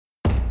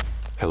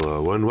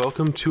Hello and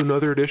welcome to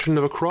another edition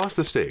of Across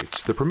the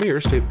States, the premier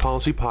state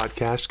policy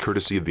podcast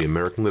courtesy of the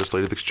American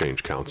Legislative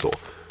Exchange Council.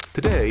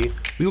 Today,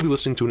 we will be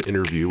listening to an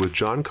interview with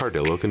John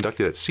Cardillo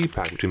conducted at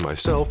CPAC between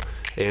myself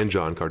and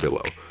John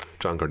Cardillo.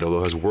 John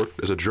Cardillo has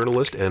worked as a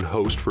journalist and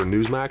host for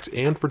Newsmax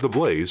and for The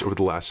Blaze over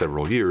the last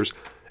several years,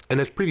 and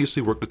has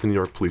previously worked with the New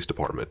York Police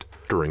Department.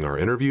 During our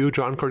interview,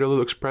 John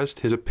Cardillo expressed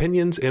his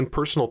opinions and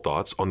personal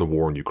thoughts on the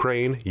war in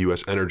Ukraine,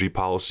 U.S. energy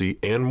policy,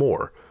 and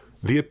more.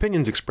 The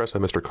opinions expressed by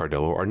Mr.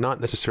 Cardillo are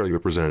not necessarily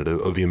representative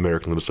of the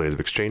American Legislative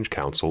Exchange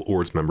Council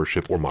or its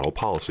membership or model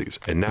policies.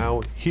 And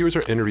now, here's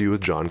our interview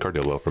with John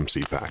Cardillo from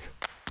CPAC.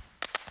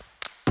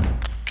 All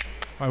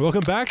right,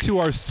 welcome back to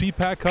our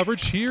CPAC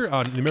coverage here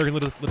on the American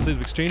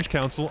Legislative Exchange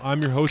Council.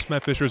 I'm your host,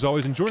 Matt Fisher, as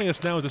always, and joining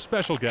us now is a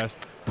special guest,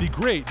 the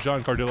great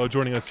John Cardillo,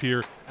 joining us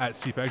here at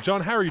CPAC.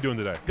 John, how are you doing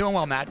today? Doing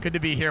well, Matt. Good to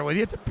be here with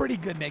you. It's a pretty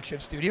good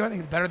makeshift studio. I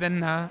think it's better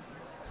than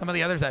some of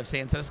the others I've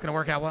seen, so it's going to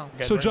work out well.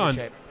 So, John,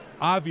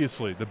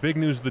 obviously, the big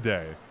news of the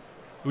day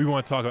we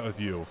want to talk about with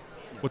you.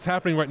 What's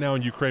happening right now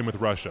in Ukraine with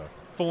Russia?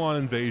 Full-on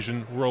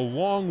invasion. We're a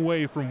long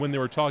way from when they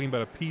were talking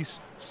about a peace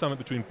summit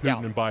between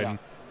Putin and Biden.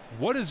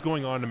 What is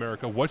going on in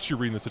America? What's your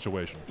reading of the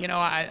situation? You know,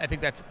 I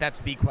think that's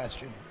the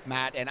question,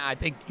 Matt. And I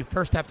think you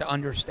first have to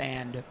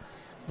understand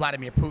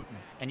Vladimir Putin,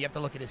 and you have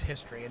to look at his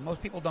history. And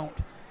most people don't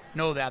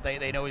know that.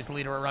 They know he's the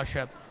leader of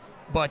Russia.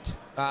 But,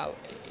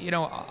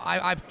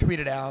 I've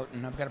tweeted out,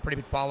 and I've got a pretty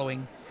big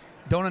following,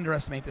 don't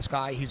underestimate this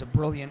guy. He's a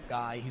brilliant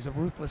guy. He's a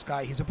ruthless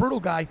guy. He's a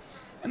brutal guy.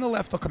 And the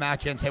left will come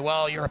at you and say,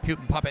 well, you're a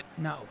Putin puppet.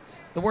 No.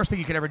 The worst thing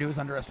you could ever do is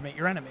underestimate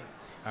your enemy.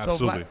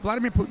 Absolutely. So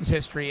Vladimir Putin's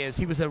history is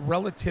he was a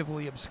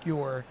relatively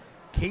obscure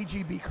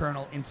KGB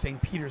colonel in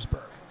St.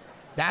 Petersburg.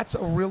 That's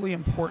a really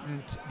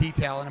important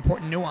detail, an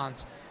important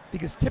nuance,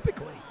 because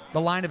typically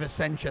the line of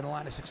ascension, the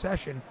line of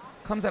succession,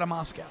 comes out of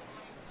Moscow.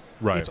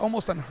 Right. It's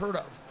almost unheard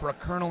of for a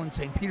colonel in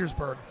St.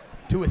 Petersburg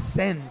to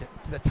ascend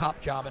to the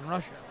top job in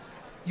Russia.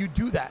 You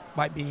do that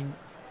by being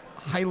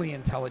highly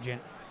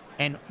intelligent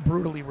and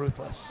brutally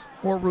ruthless,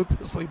 or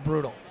ruthlessly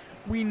brutal.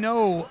 We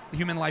know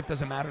human life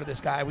doesn't matter to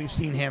this guy. We've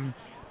seen him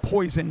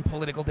poison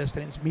political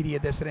dissidents, media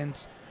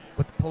dissidents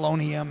with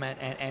polonium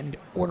and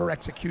order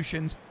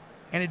executions,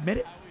 and admit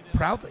it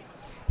proudly.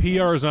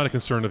 PR is not a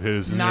concern of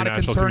his in the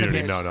international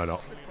community. No.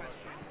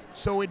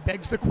 So it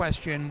begs the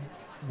question,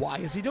 why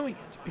is he doing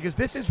it? Because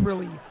this is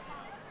really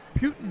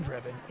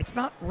Putin-driven. It's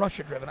not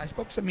Russia-driven. I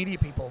spoke to some media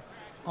people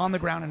on the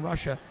ground in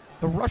Russia.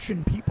 The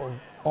Russian people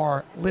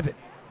are livid.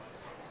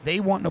 They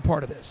want no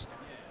part of this.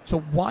 So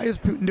why is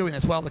Putin doing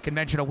this? Well, the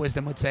conventional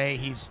wisdom would say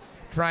he's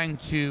trying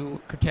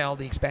to curtail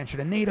the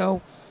expansion of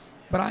NATO.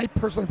 But I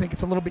personally think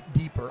it's a little bit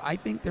deeper. I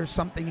think there's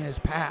something in his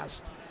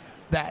past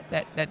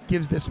that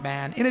gives this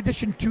man, in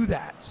addition to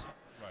that,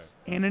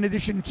 and in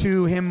addition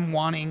to him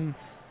wanting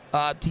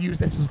to use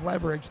this as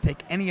leverage,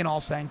 take any and all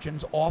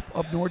sanctions off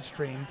of Nord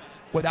Stream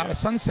without a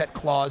sunset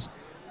clause,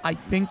 I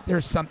think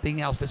there's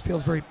something else. This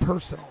feels very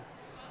personal.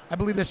 I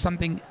believe there's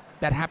something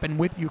that happened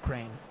with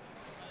Ukraine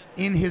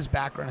in his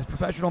background, his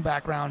professional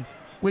background,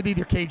 with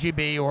either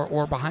KGB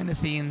or behind the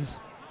scenes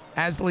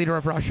as the leader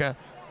of Russia.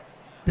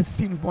 This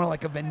seems more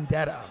like a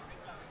vendetta.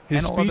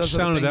 His speech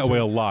sounded that way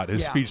a lot.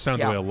 Speech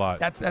sounded that way a lot.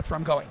 That's where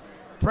I'm going.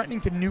 Threatening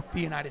to nuke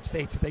the United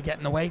States if they get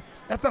in the way,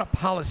 that's not a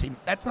policy.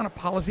 That's not a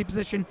policy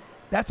position.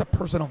 That's a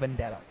personal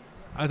vendetta.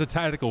 As a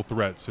tactical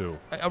threat, too.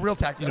 A real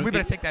tactical. We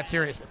better take that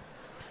seriously.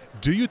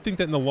 Do you think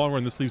that in the long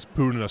run this leaves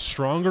Putin in a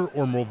stronger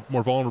or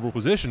more vulnerable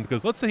position?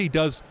 Because let's say he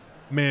does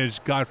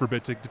manage, God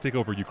forbid, to take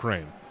over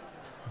Ukraine.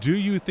 Do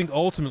you think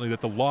ultimately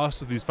that the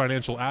loss of these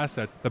financial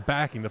assets, the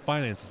backing, the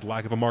finances,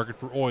 lack of a market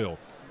for oil,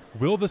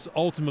 will this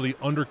ultimately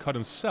undercut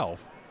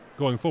himself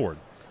going forward?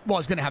 Well,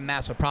 he's going to have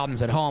massive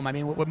problems at home. I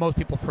mean, what most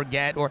people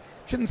forget, or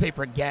shouldn't say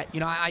forget,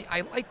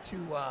 I like to,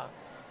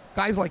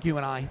 guys like you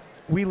and I,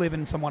 we live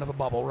in somewhat of a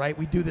bubble, right?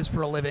 We do this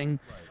for a living.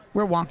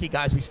 We're wonky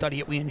guys. We study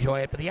it. We enjoy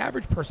it. But the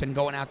average person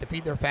going out to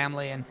feed their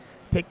family and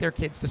take their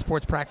kids to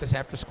sports practice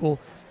after school,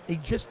 they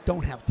just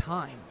don't have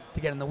time to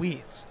get in the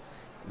weeds.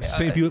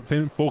 Same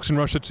folks in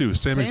Russia, too.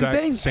 Same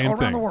thing. All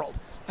around the world.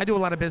 I do a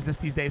lot of business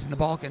these days in the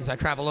Balkans. I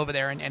travel over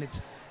there, and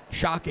it's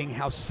shocking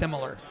how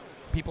similar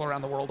people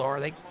around the world are.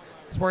 They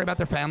just worry about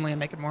their family and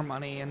making more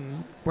money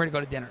and where to go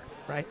to dinner,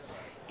 right?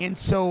 And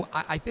so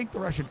I think the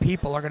Russian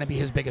people are going to be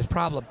his biggest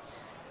problem.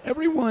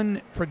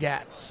 Everyone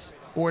forgets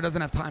or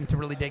doesn't have time to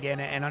really dig in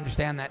and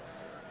understand that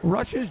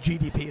Russia's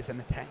GDP is in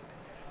the tank.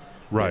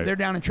 Right. They're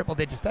down in triple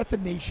digits. That's a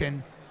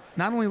nation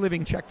not only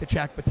living check to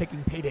check, but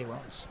taking payday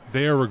loans.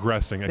 They are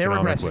regressing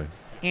economically.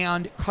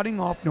 And cutting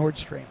off Nord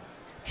Stream,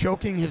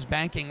 choking his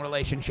banking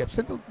relationships.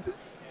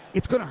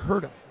 It's going to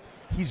hurt him.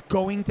 He's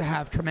going to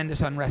have tremendous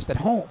unrest at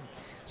home.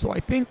 So I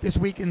think this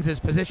weakens his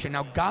position.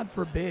 Now, God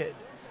forbid,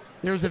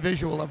 there's a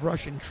visual of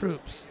Russian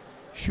troops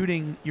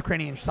shooting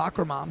Ukrainian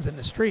soccer moms in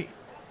the street.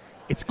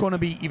 It's going to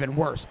be even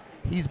worse.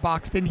 He's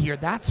boxed in here.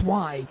 That's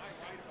why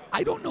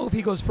I don't know if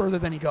he goes further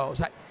than he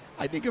goes.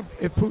 I think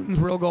if Putin's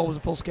real goal was a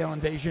full-scale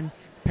invasion,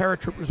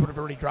 paratroopers would have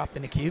already dropped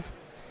into Kyiv.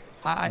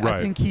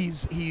 I think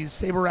he's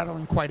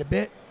saber-rattling quite a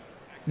bit,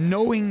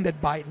 knowing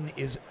that Biden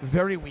is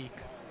very weak,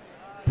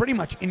 pretty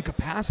much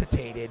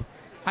incapacitated.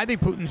 I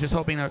think Putin's just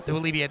hoping to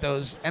alleviate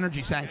those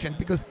energy sanctions,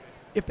 because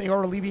if they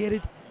are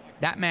alleviated,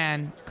 that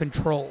man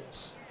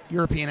controls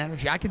European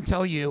energy. I can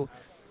tell you,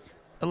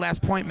 the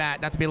last point,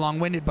 Matt, not to be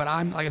long-winded, but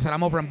like I said,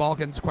 I'm over in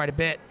Balkans quite a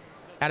bit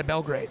out of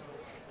Belgrade.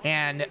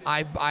 And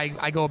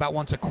I go about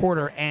once a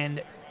quarter,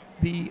 and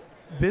the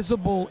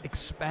visible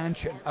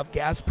expansion of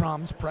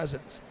Gazprom's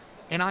presence,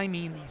 and I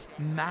mean these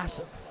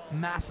massive,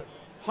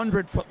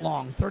 100-foot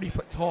long,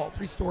 30-foot tall,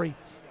 3-story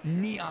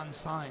neon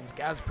signs,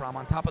 Gazprom,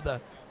 on top of the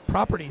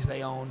properties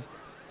they own,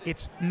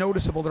 it's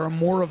noticeable. There are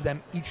more of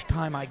them each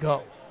time I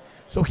go.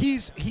 So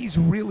he's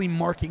really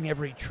marking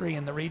every tree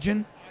in the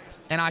region,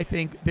 and I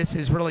think this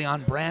is really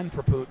on brand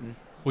for Putin.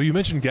 Well, you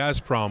mentioned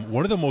Gazprom.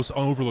 One of the most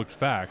overlooked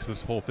facts of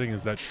this whole thing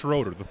is that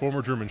Schroeder, the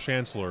former German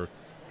chancellor,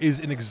 is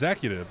an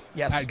executive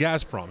at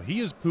Gazprom. He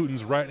is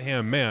Putin's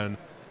right-hand man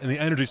in the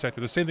energy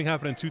sector. The same thing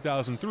happened in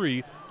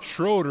 2003.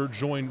 Schroeder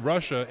joined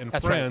Russia and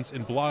France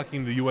in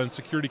blocking the UN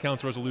Security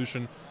Council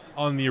resolution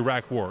on the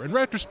Iraq war. In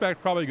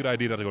retrospect, probably a good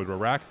idea not to go to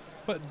Iraq,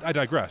 but I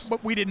digress.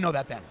 But we didn't know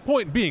that then.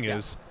 Point being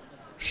is,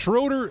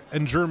 Schroeder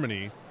and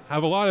Germany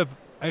have a lot of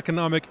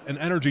economic and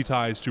energy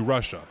ties to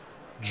Russia.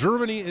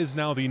 Germany is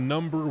now the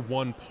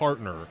 #1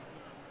 partner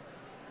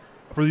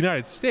for the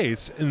United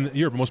States in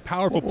Europe, most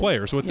powerful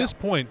player. So at this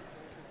point,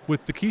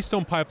 with the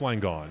Keystone Pipeline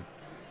gone,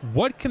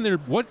 what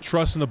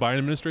trust in the Biden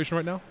administration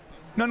right now?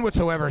 None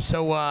whatsoever.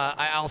 So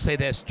I'll say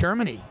this.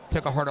 Germany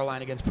took a harder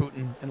line against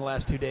Putin in the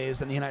last 2 days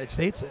than the United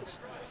States is.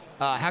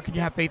 How can you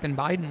have faith in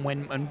Biden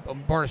when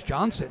Boris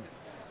Johnson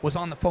was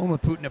on the phone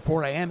with Putin at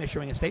 4 a.m.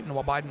 issuing a statement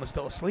while Biden was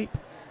still asleep?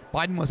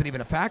 Biden wasn't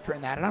even a factor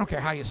in that. And I don't care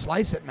how you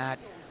slice it, Matt.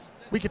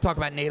 We could talk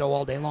about NATO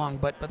all day long,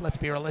 but let's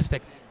be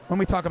realistic. When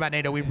we talk about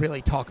NATO, we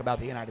really talk about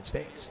the United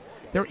States.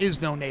 There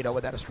is no NATO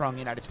without a strong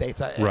United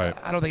States. I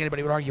don't think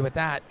anybody would argue with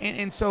that.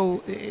 And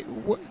so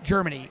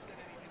Germany,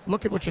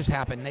 look at what just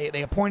happened.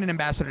 They appoint an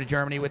ambassador to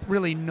Germany with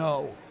really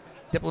no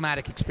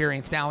diplomatic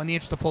experience. Now, in the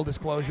interest of full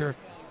disclosure,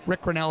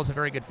 Rick Grenell is a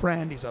very good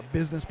friend. He's a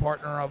business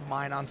partner of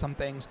mine on some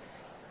things.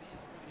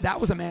 That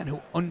was a man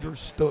who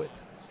understood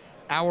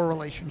our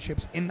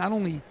relationships in not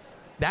only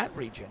that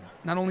region,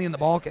 not only in the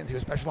Balkans, he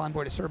was special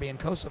envoy to Serbia and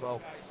Kosovo,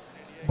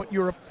 but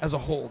Europe as a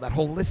whole, that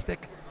holistic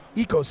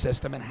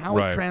ecosystem and how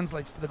it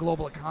translates to the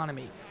global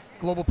economy,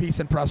 global peace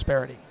and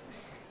prosperity.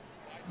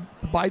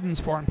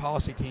 Biden's foreign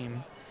policy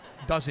team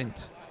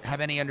doesn't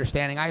have any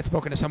understanding. I had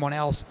spoken to someone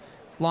else,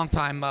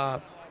 longtime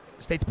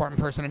State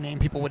Department person, a name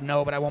people would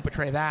know, but I won't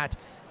betray that.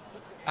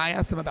 I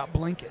asked them about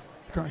Blinken,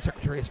 the current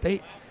Secretary of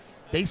State.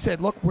 They said,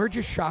 look, we're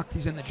just shocked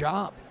he's in the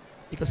job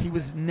because he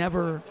was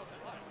never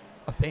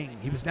a thing.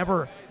 He was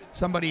never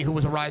somebody who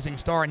was a rising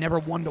star, never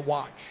one to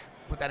watch,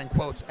 put that in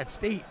quotes, at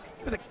State.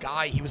 He was a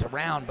guy, he was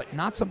around, but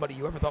not somebody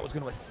you ever thought was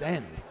going to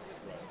ascend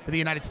to the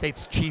United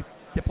States chief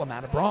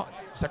diplomat abroad,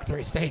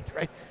 Secretary of State,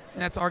 right?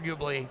 And that's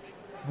arguably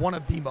one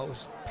of the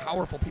most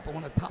powerful people,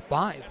 one of the top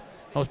 5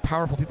 most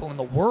powerful people in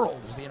the world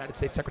is the United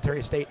States Secretary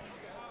of State.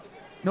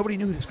 Nobody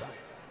knew this guy.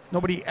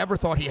 Nobody ever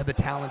thought he had the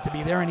talent to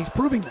be there, and he's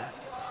proving that.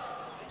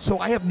 So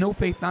I have no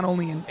faith not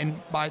only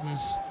in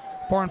Biden's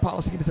foreign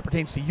policy as it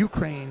pertains to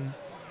Ukraine,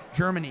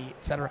 Germany,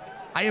 etc.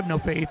 I have no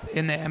faith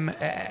in them,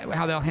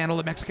 how they'll handle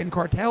the Mexican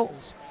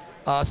cartels,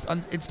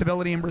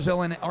 instability in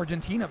Brazil and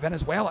Argentina,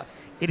 Venezuela.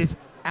 It is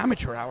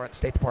amateur hour at the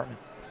State Department.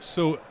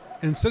 So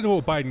instead of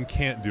what Biden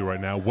can't do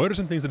right now, what are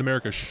some things that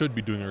America should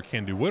be doing or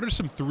can do? What are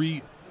some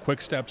 3 quick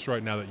steps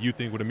right now that you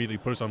think would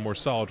immediately put us on more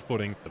solid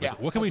footing? Yeah,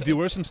 what can we do?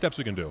 What are some steps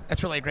we can do?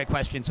 That's really a great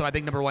question. So I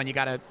think number 1, you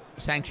got to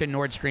sanction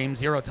Nord Stream,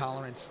 zero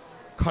tolerance,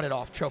 cut it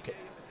off, choke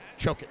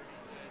it,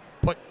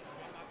 put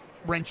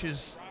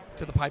wrenches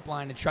to the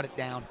pipeline and shut it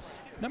down.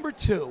 Number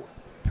 2,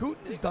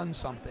 Putin has done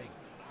something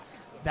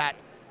that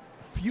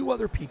few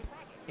other people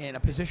in a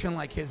position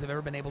like his have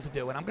ever been able to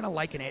do, and I'm going to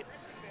liken it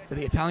to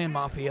the Italian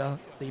mafia,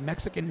 the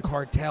Mexican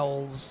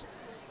cartels,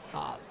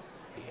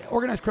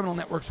 organized criminal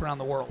networks around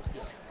the world.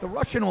 The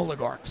Russian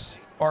oligarchs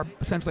are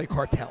essentially a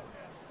cartel,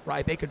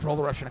 right? They control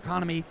the Russian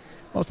economy.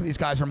 Most of these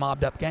guys are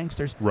mobbed up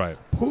gangsters. Right.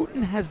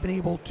 Putin has been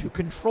able to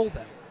control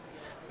them.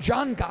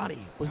 John Gotti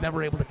was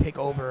never able to take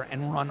over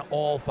and run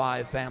all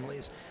 5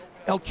 families.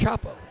 El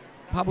Chapo,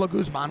 Pablo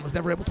Guzman, was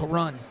never able to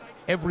run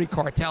every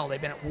cartel.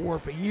 They've been at war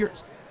for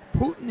years.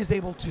 Putin is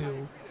able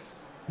to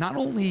not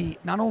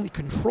only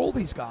control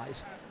these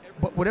guys,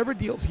 but whatever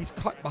deals he's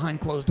cut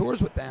behind closed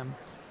doors with them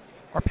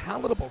are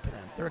palatable to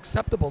them. They're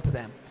acceptable to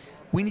them.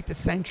 We need to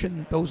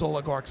sanction those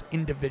oligarchs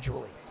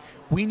individually.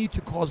 We need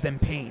to cause them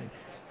pain.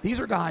 These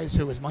are guys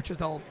who, as much as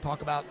they'll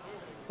talk about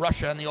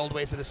Russia and the old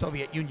ways of the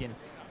Soviet Union,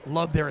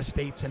 love their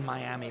estates in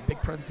Miami,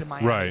 big presence in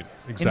Miami, right,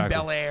 exactly.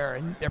 In Bel Air,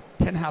 and their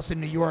penthouse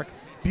in New York,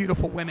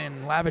 beautiful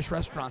women, lavish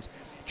restaurants.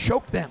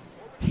 Choke them.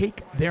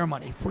 Take their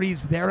money.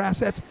 Freeze their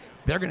assets.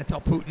 They're going to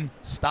tell Putin,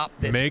 stop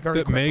this very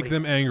quickly. Make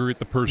them angry at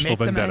the personal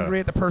vendetta. Make them angry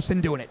at the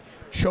person doing it.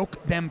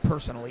 Choke them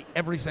personally,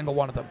 every single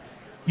one of them.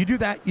 You do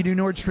that, you do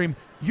Nord Stream,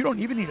 you don't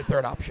even need a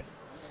third option.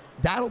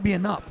 That'll be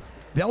enough.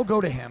 They'll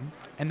go to him,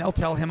 and they'll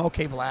tell him,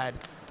 okay, Vlad,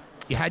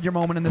 you had your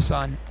moment in the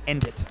sun,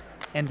 end it.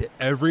 End it.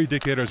 Every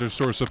dictator has a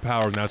source of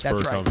power, and that's where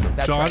it right. comes from.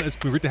 That's Sean, right. it's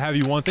been great to have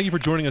you on. Thank you for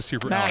joining us here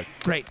for Matt,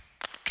 ALEC. great.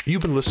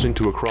 You've been listening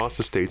to Across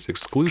the State's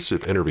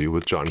exclusive interview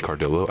with John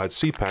Cardillo at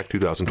CPAC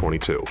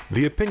 2022.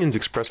 The opinions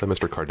expressed by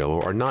Mr.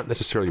 Cardillo are not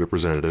necessarily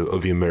representative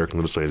of the American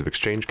Legislative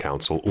Exchange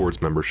Council or its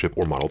membership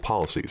or model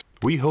policies.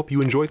 We hope you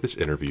enjoyed this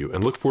interview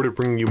and look forward to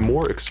bringing you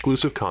more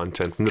exclusive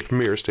content from the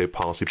Premier State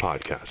Policy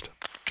Podcast.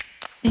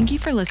 Thank you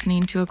for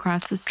listening to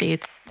Across the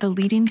States, the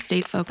leading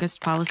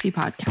state-focused policy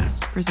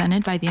podcast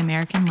presented by the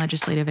American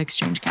Legislative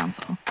Exchange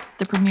Council,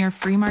 the premier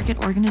free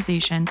market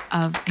organization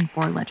of and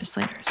for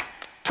legislators.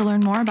 To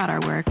learn more about our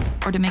work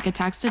or to make a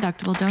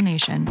tax-deductible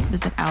donation,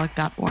 visit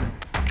alec.org.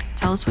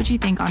 Tell us what you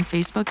think on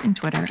Facebook and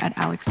Twitter at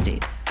ALEC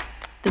States.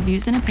 The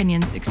views and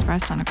opinions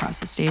expressed on Across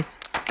the States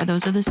are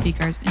those of the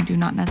speakers and do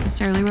not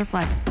necessarily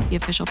reflect the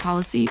official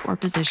policy or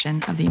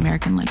position of the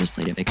American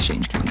Legislative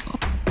Exchange Council.